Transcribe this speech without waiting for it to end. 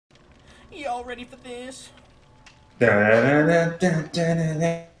Y'all ready for this?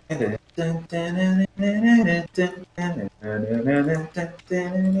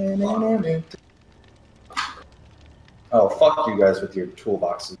 Oh, fuck you guys with your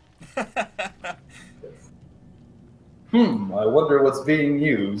toolboxes. I wonder what's being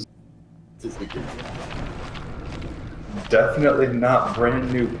used. Definitely not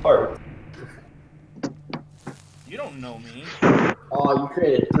brand new parts. You don't know me. Oh, you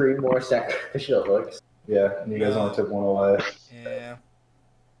created 3 more sacrificial hooks. Yeah, and you guys only took one away. Yeah.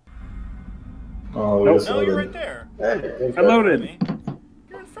 Oh, No, you're right there. Hey, I loaded.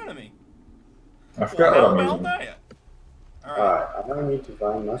 You're in front of me. I forgot what I'm I'll using. die it. Alright, I don't need to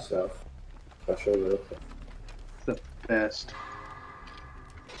find myself. Special real quick. The best.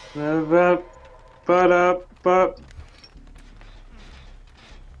 But.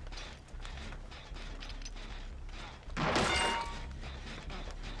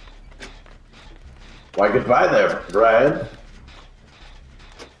 Why, goodbye there, Brian.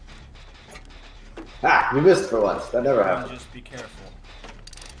 Ah, you missed for once. That never happened. Just be careful.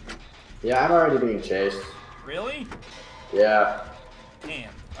 Yeah, I'm already being chased. Really? Yeah. Damn.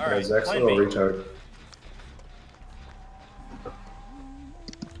 Alright, Zach's a plan little B. retard.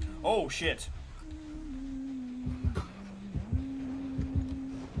 Oh, shit.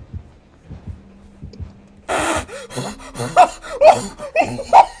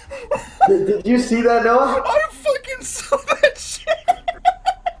 Did you see that, Noah? I fucking saw that shit!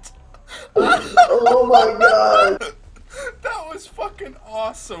 Oh my god! That was fucking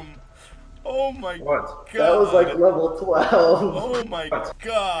awesome. Oh my What? god. That was like level 12. Oh my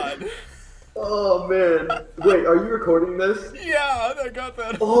god. Oh man. Wait, are you recording this? Yeah, I got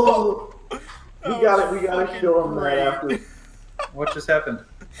that. Oh! That We gotta was show him fucking that after. great. What just happened?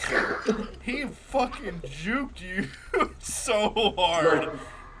 He fucking juked you so hard.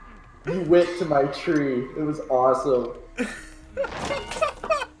 Like, you went to my tree. It was awesome.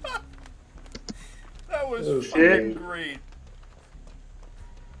 That was Oh, fucking shit. great.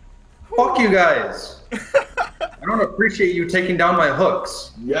 Fuck you guys! I don't appreciate you taking down my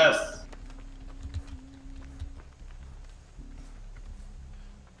hooks. Yes.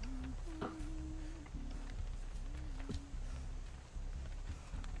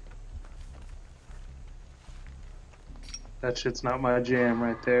 That shit's not my jam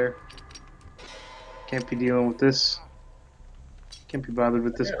right there. Can't be dealing with this. Can't be bothered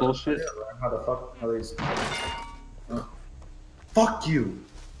with this bullshit. How the fuck are these? Fuck you!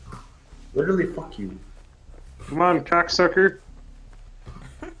 Literally, fuck you. Come on, cocksucker.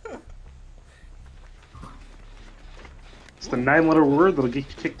 It's the 9-letter word that'll get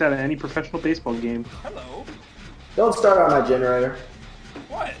you kicked out of any professional baseball game. Hello. Don't start on my generator.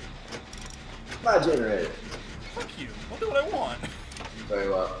 What? My generator. Fuck you. I'll do what I want. Very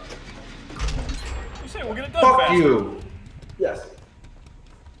well. You say we'll get it done Fuck faster. you! Yes.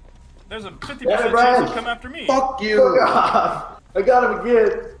 There's a 50% Yeah, chance Brian. he'll come after me. Fuck you! Fuck off! I got him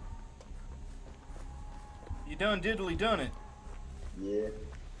again. You done diddly done it. Yeah.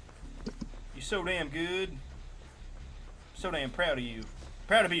 You so damn good. So damn proud of you.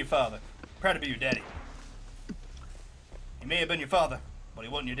 Proud to be your father. Proud to be your daddy. He may have been your father, but he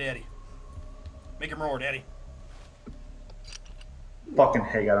wasn't your daddy. Make him roar, daddy. Fucking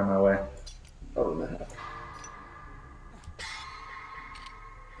hey, got out of my way. Oh man.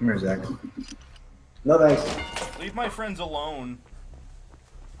 Come here, Zach. No thanks. Leave my friends alone.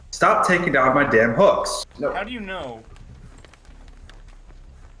 Stop taking down my damn hooks. No. How do you know?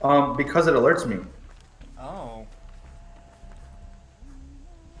 Because it alerts me. Oh.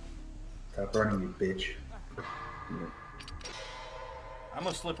 Stop running, you bitch. I'm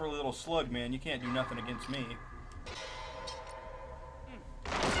a slippery little slug, man. You can't do nothing against me.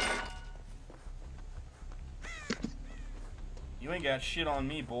 You ain't got shit on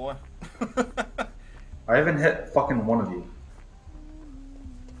me, boy. I haven't hit fucking one of you.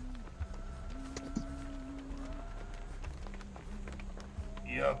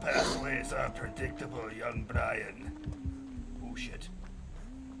 Your pathways are predictable, young Brian. Oh shit.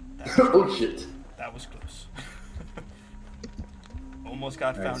 Oh shit. That was close. Almost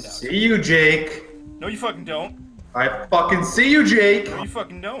got I found out. see you, Jake. No, you fucking don't. I fucking see you, Jake. No, you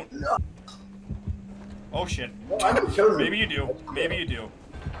fucking don't. No. Oh shit. Well, I'm chosen. Maybe you do. Maybe you do.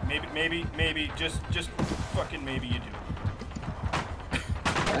 Maybe. Just fucking maybe you do.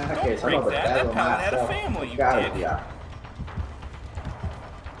 Okay, so I'm break over that. battle That pallet had a myself. family, you Got dick. it, yeah.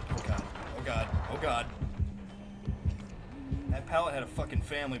 Oh god. Oh god. Oh god. That pallet had a fucking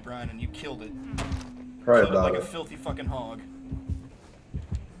family, Brian, and you killed it. Right Killed it about like it. a filthy fucking hog.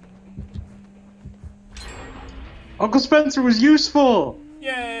 Uncle Spencer was useful!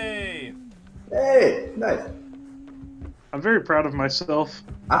 Yay! Nice. I'm very proud of myself.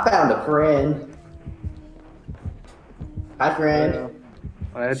 I found a friend. Hi, friend.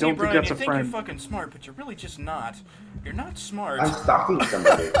 I See, don't Brian, think that's you a think friend. you're fucking smart, but you're really just not. You're not smart. I'm stalking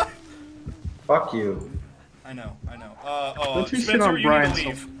somebody. Fuck you. I know. Don't you shit Spencer, on you Brian need to so-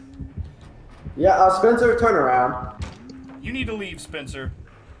 leave. Yeah, Spencer, turn around. You need to leave, Spencer.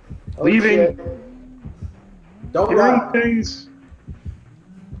 Oh, Leaving. shit. Don't You're eating run. things.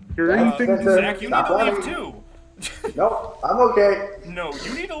 You're eating things. Spencer. Zach, you Stop need to leave running. too. Nope, I'm okay. No,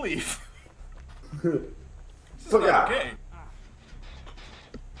 you need to leave. This is Look not out. okay.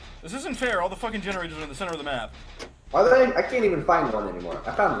 This isn't fair. All the fucking generators are in the center of the map. Are they? I can't even find one anymore.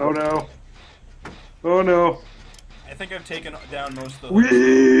 I found Oh one. no. Oh no. I think I've taken down most of the. Wee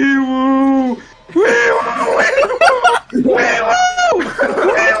woo! Wee woo! Wee woo!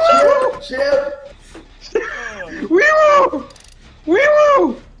 Chip! Wee woo! Wee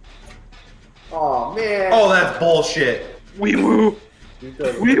woo! Oh, man. Oh, that's bullshit. Wee woo! You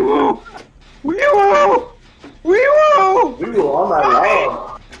could- Wee woo! Wee woo! Wee woo! We will all night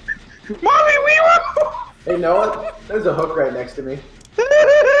long. Mommy, wee woo! Hey, Noah, there's a hook right next to me.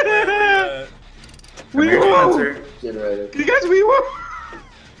 Wee Here, woo! Spencer. Generator. Can you guys wee woo?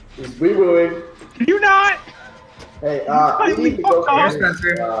 He's wee-wooing. Can you not? Hey, we need to go. Come here,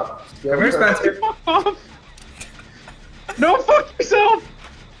 Spencer. Come here, Spencer. Fuck off! No, fuck yourself!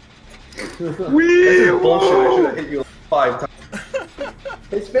 This Wee is bullshit. I should woo! have hit you 5 times.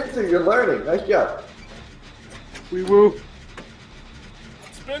 Hey, Spencer, you're learning. Nice job. Wee woo!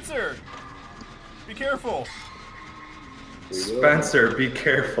 Spencer, be careful. Spencer, be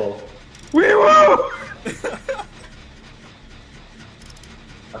careful. Wee woo!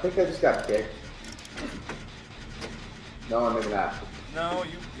 I think I just got kicked. No, maybe not. No,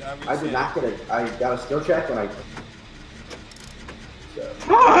 you. I did not get it. I got a skill check and I.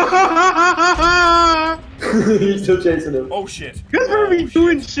 He's still chasing him. Oh shit. You guys better be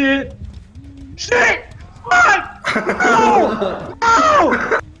doing shit! Shit! Fuck! No!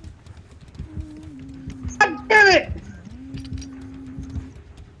 No! God damn it!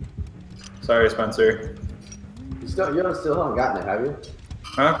 Sorry, Spencer. You still haven't gotten it, have you?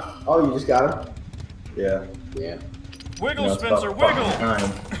 Huh? Oh, you just got him? Yeah. Yeah. Wiggle, Yeah, it's Spencer, about fucking wiggle.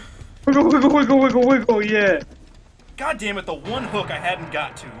 time. Wiggle, wiggle, wiggle, wiggle, wiggle, yeah! God damn it, the one hook I hadn't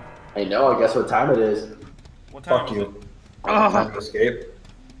got to. Hey, Noah, guess what time it is? What time Fuck is you. it? Time to escape.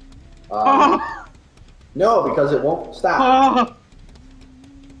 Ah! No, because it won't stop. Ah!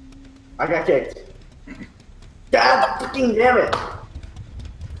 I got kicked. God fucking damn it!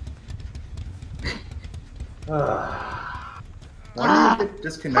 Why do you get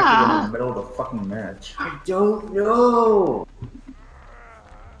disconnected in the middle of the fucking match? I don't know.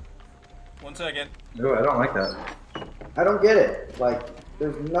 1 second. No, I don't like that. I don't get it. Like,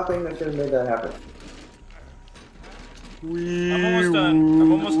 there's nothing that should have made that happen. I'm almost done.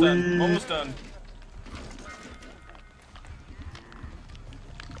 I'm almost done. I'm almost done.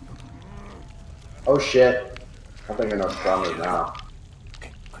 Oh shit. I think I know stronger now.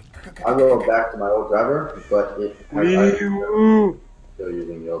 I'll go back to my old driver, but I'm Wee-woo! still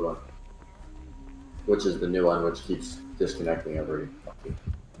using the old one. Which is the new one, which keeps disconnecting every.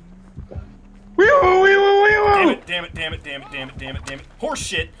 Wee-woo, wee-woo, Damn wee-woo! it, damn it, damn it, damn it, damn it, damn it, damn it. Horse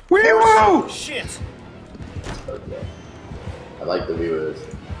shit. Wee-woo! Horse shit. Okay. I like the views.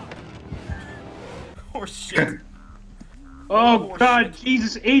 Horse shit. Oh god,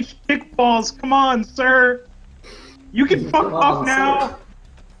 Jesus H. Kickballs, come on, sir! You can fuck Come off on, now! sir.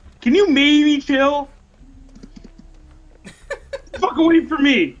 Can you maybe chill? Fuck away from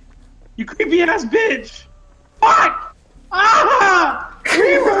me! You creepy ass bitch! Fuck! Ah!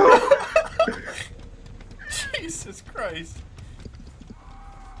 Wee-woo! Jesus Christ.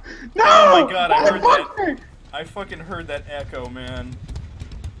 No! Oh my god, I heard that. Motherfucker! I fucking heard that echo, man.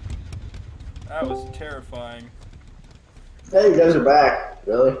 That was terrifying. Hey, you guys are back.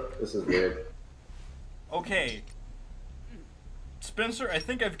 Really? This is weird. Okay. Spencer, I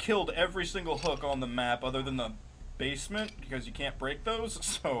think I've killed every single hook on the map other than the basement because you can't break those,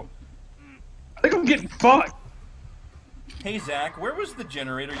 so... I think I'm getting fucked. Hey Zach, where was the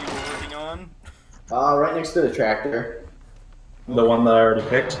generator you were working on? Right next to the tractor. The one that I already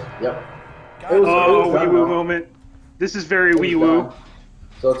picked. Yep. God, It was- Oh, done, wee-woo though. moment. This is very It was wee-woo. done.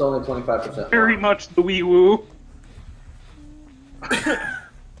 So it's only 25%. Very much the wee-woo.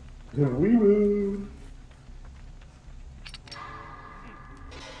 Wee-woo.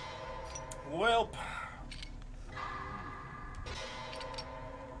 Welp.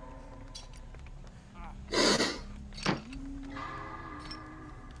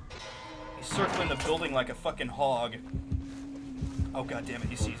 He's circling the building like a fucking hog. Oh god damn it,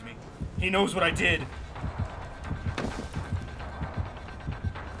 he sees me. He knows what I did.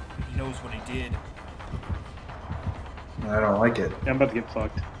 He knows what he did. I don't like it. Yeah, I'm about to get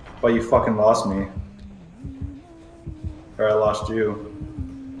fucked. But you fucking lost me. Or I lost you.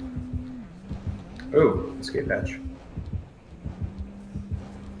 Ooh, escape hatch.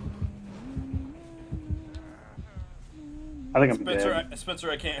 I think I'm Spencer, dead.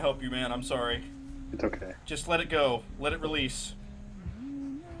 Spencer, I can't help you, man. I'm sorry. It's okay. Just let it go. Let it release.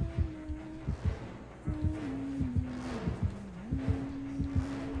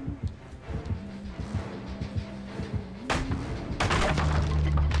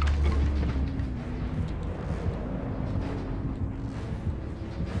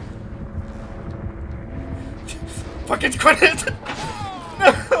 Fucking quit it!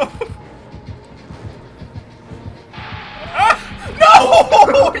 No! Ah!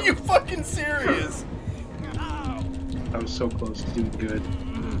 No! Are you fucking serious? I was so close to doing good.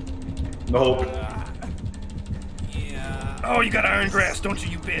 Nope. Yeah. Oh, you got iron grass, don't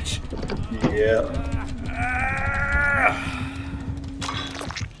you, you bitch? Yeah. Ah!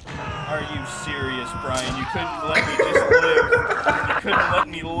 Are you serious, Brian? You couldn't let me just live. You couldn't let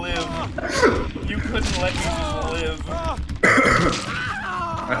me live. You couldn't let me just live.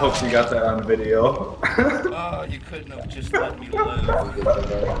 I hope you got that on video. Oh, you couldn't have just let me live.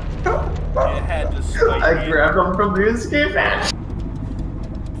 You had to spite I me. grabbed him from the escape hatch.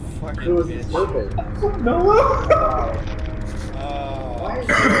 Fucking It was bitch. perfect. Noah. Why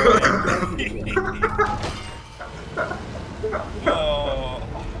Oh.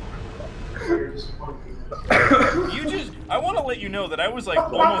 You just, I want to let you know that I was like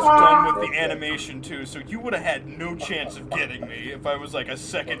almost done with the animation too, so you would have had no chance of getting me if I was like a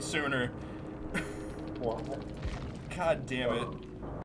second sooner. God damn it.